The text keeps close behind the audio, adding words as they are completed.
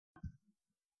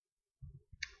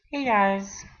Hey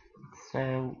guys,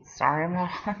 so sorry I'm not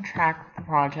on track with the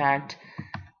project.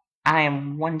 I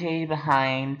am one day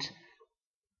behind.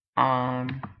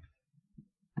 Um,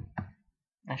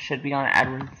 I should be on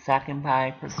Edward II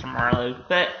by Christopher Marlowe,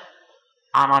 but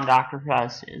I'm on Dr.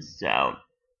 Faustus, so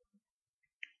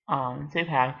it's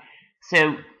okay.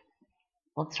 So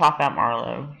let's talk about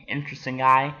Marlowe. Interesting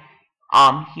guy.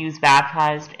 He was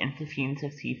baptized in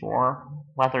 1564.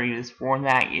 Whether he was born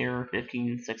that year,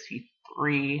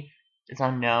 1563, is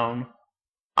unknown.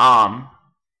 Um,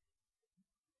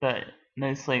 but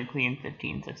most likely in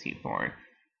 1564.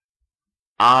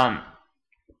 Um,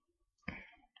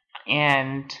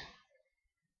 and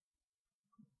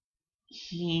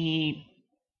he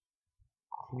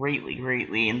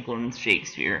greatly influenced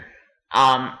Shakespeare.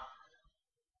 Um,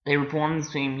 they were born the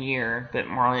same year, but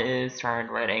Marlowe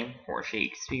started writing for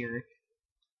Shakespeare.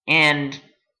 And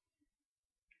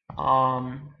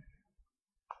um,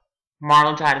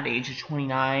 Marlowe died at the age of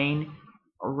 29,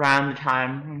 around the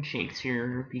time when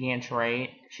Shakespeare began to write.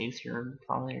 Shakespeare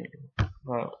probably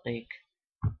wrote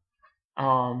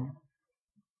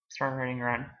started writing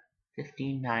around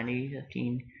 1590,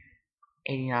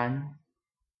 1589.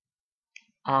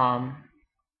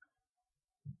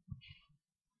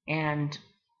 And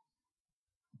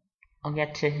I'll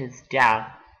get to his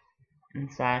death in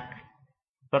a sec.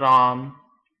 But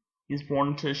he was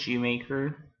born to a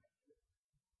shoemaker.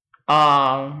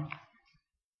 Um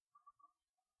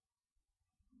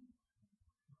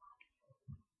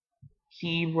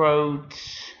he wrote,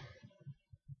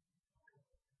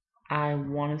 I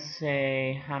wanna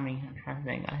say how many, I'm trying to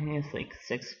think. I think it's like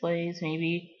 6 plays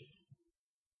maybe.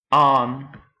 Um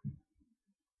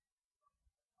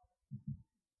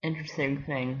Interesting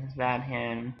things about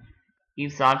him. He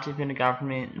was thought to have been a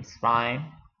government spy.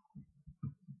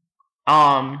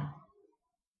 Um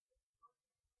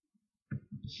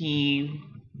he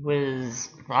was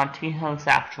thought to be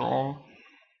homosexual,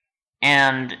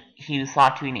 and he was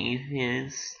thought to be an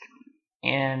atheist,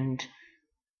 and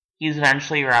he was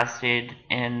eventually arrested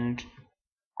and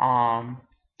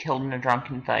killed in a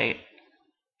drunken fight.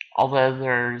 Although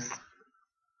there's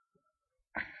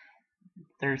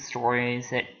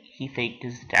stories that he faked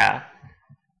his death,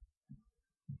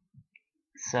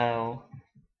 so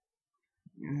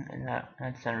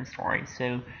that's another story.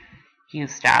 So he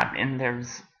was stabbed, and it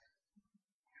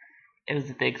was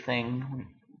a big thing,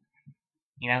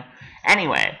 you know.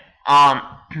 Anyway,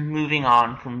 moving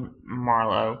on from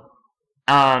Marlowe,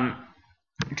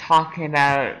 talking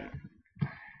about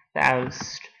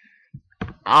Faust.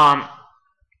 Um,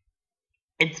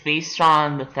 it's based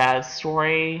on the Faust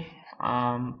story.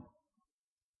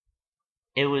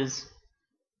 It was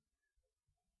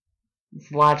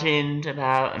this legend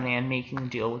about a man making a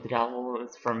deal with the devil. It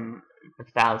was from the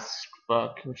Faust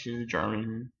book, which is a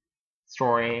German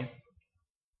story.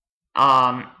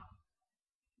 Um,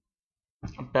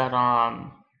 but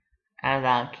out of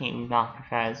that came Dr.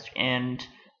 Faust and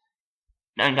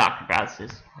no, Dr.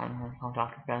 Faustus. I don't know how to call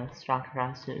Dr. Faust. Dr.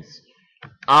 Faustus.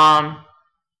 Um,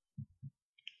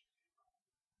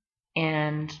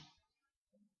 and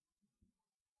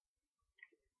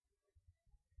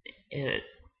it,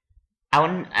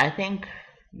 I think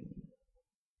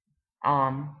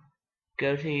um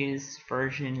Goethe's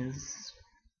version is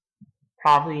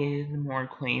probably the more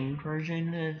acclaimed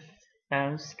version of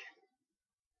Faust.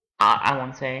 I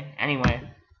want to say anyway.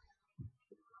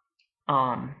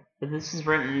 But this is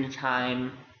written in a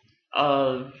time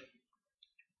of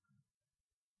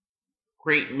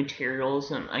great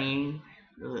materialism. I mean,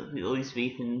 the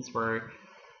Elizabethans were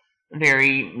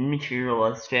very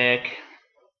materialistic,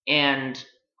 and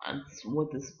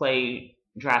what this play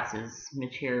addresses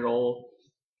material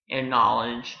and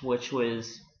knowledge, which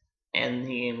was in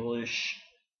the English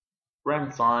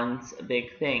Renaissance a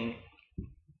big thing.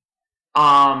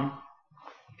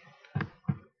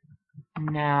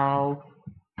 Now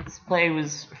this play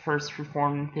was first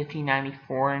performed in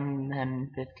 1594, and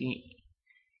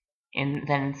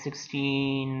then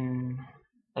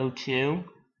 1602.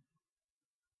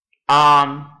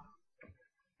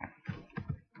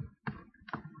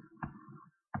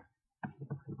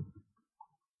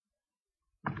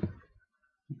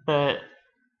 But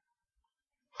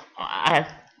I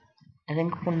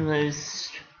think one of those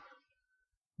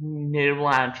notable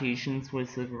adaptations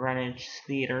was the Greenwich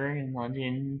Theatre in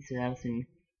London. So that was in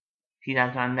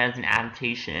 2009. That was an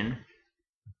adaptation.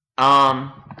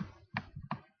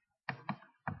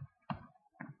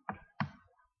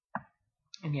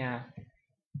 Yeah.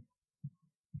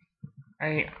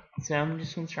 Alright, so I'm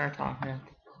just gonna start talking about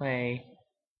the play.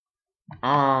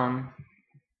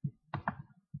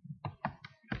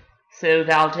 So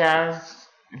Valdez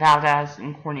Valdez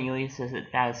and Cornelius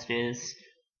visit Faustus.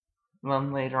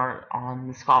 Then later on,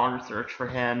 the scholars search for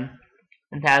him.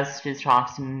 And Faustus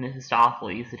talks to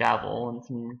Mephistopheles, the devil, and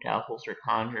some devils are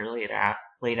conjured late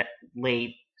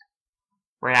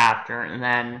right after. And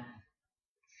then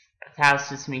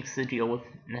Faustus makes the deal with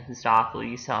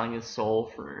Mephistopheles, selling his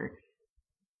soul for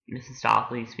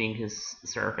Mephistopheles being his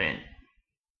servant.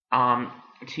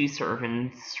 Two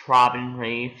servants, Robin and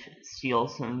Rafe, steal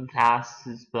some of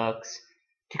Faustus' books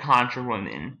to conjure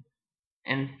women.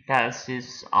 And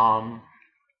Faustus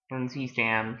learns he's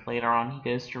damned. Later on, he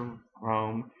goes to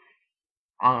Rome.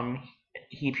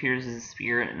 He appears as a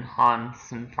spirit and haunts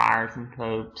some friars and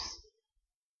popes.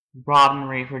 Robin and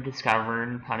Rafe are discovered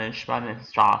and punished by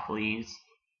Mephistopheles.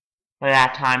 By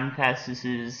that time, Faustus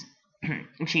has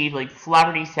achieved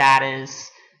celebrity status,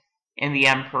 and the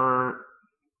emperor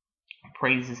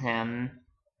praises him.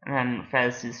 And then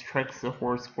Faustus tricks the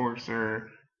horse courser,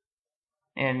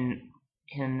 and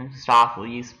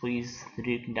Mephistopheles please the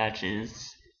Duke and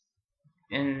Duchess.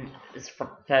 And as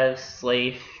Faust's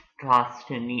life draws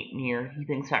to near, he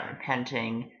thinks about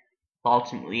repenting,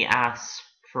 ultimately asks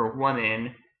for a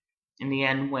woman. In the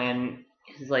end, when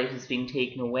his life is being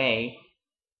taken away,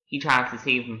 he tries to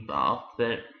save himself,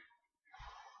 but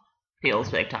fails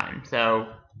big time.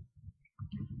 So,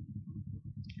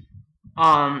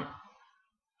 the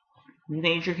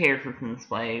major characters in this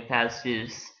play: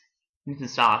 Faustus,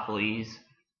 Mephistopheles,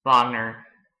 Wagner,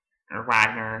 or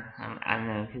Wagner. I don't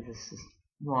know, because this is,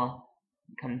 well,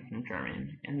 it comes from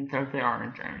German, and they are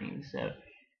in Germany, so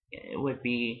it would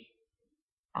be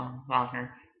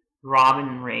Wagner, Robin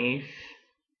and Rafe,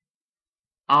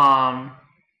 and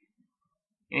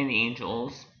the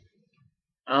Angels.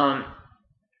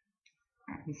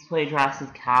 This play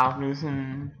addresses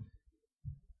Calvinism,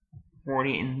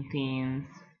 Freudian themes.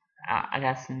 I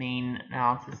guess the main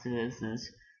analysis of this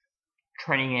is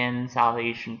trading in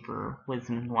salvation for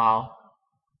wisdom and wealth.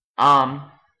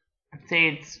 I'd say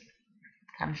it's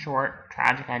kind of short,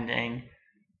 tragic ending.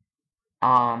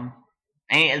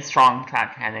 It's strong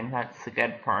tragic ending, that's the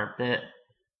good part, but a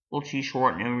little too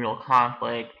short, no real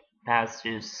conflict. That's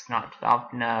just not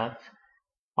developed enough.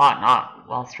 Plot not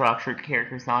well structured,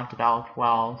 characters not developed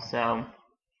well, so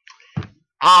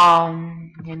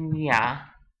and yeah.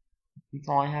 That's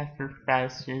all I have for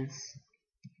Faustus.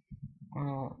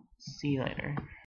 I'll see you later.